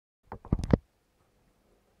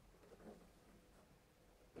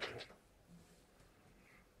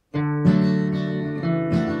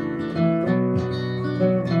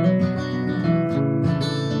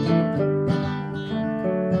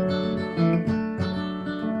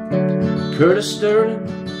Curtis Sterling,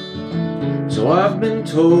 so I've been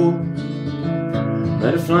told,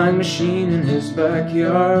 met a flying machine in his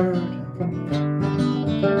backyard.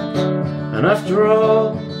 And after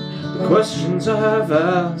all the questions I've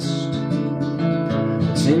asked,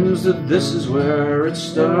 it seems that this is where it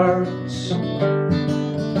starts.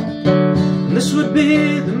 And this would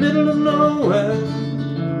be the middle of nowhere,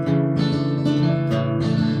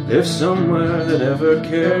 if somewhere that ever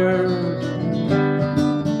cared.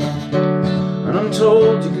 And I'm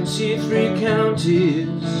told you can see 3 counties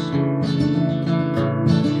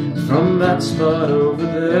from that spot over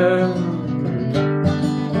there.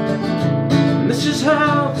 And this is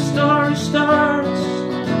how the story starts.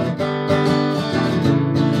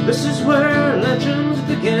 This is where legend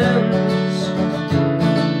begins.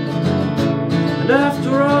 And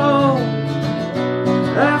after all,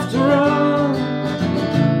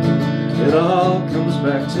 it all comes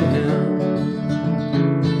back to him.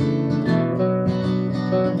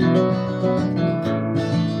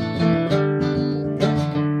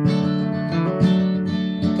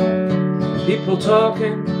 People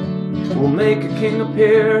talking will make a king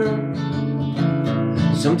appear.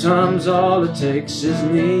 Sometimes all it takes is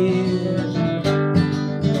need.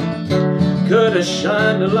 Could have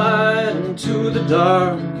shined a light into the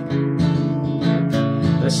dark.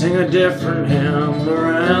 They sing a different hymn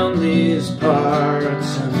around these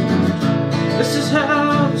parts. And this is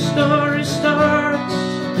how the story starts.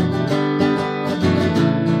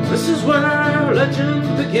 This is where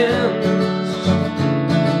legend begins.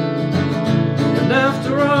 And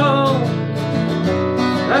after all,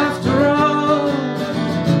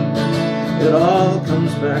 it all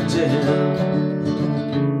comes back to him.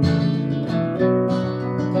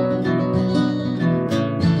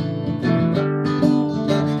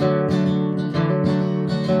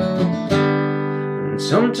 And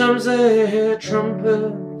sometimes they hear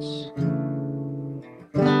trumpets,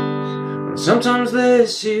 and sometimes they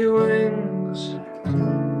see wings,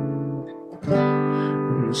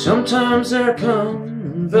 and sometimes there come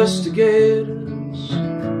investigators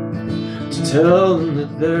to tell them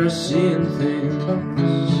that they're seeing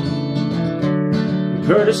things. And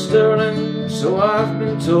Curtis Sterling, so I've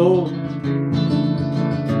been told,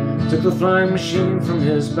 took the flying machine from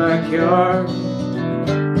his backyard.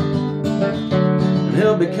 And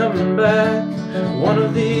he'll be coming back one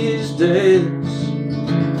of these days,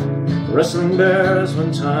 wrestling bears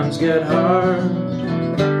when times get hard.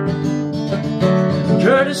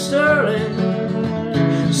 Curtis Sterling,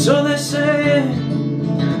 so they say,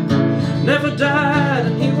 never died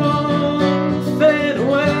and he won't fade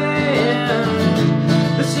away.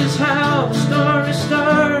 And this is how the story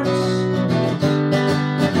starts.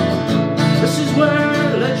 This is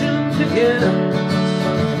where legend begins.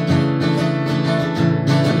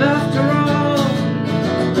 And after all,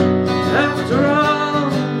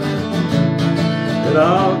 it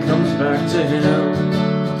all comes back to him.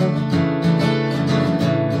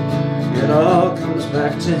 It all comes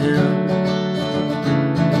back to him.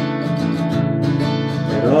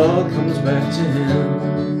 It all comes back to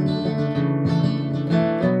him.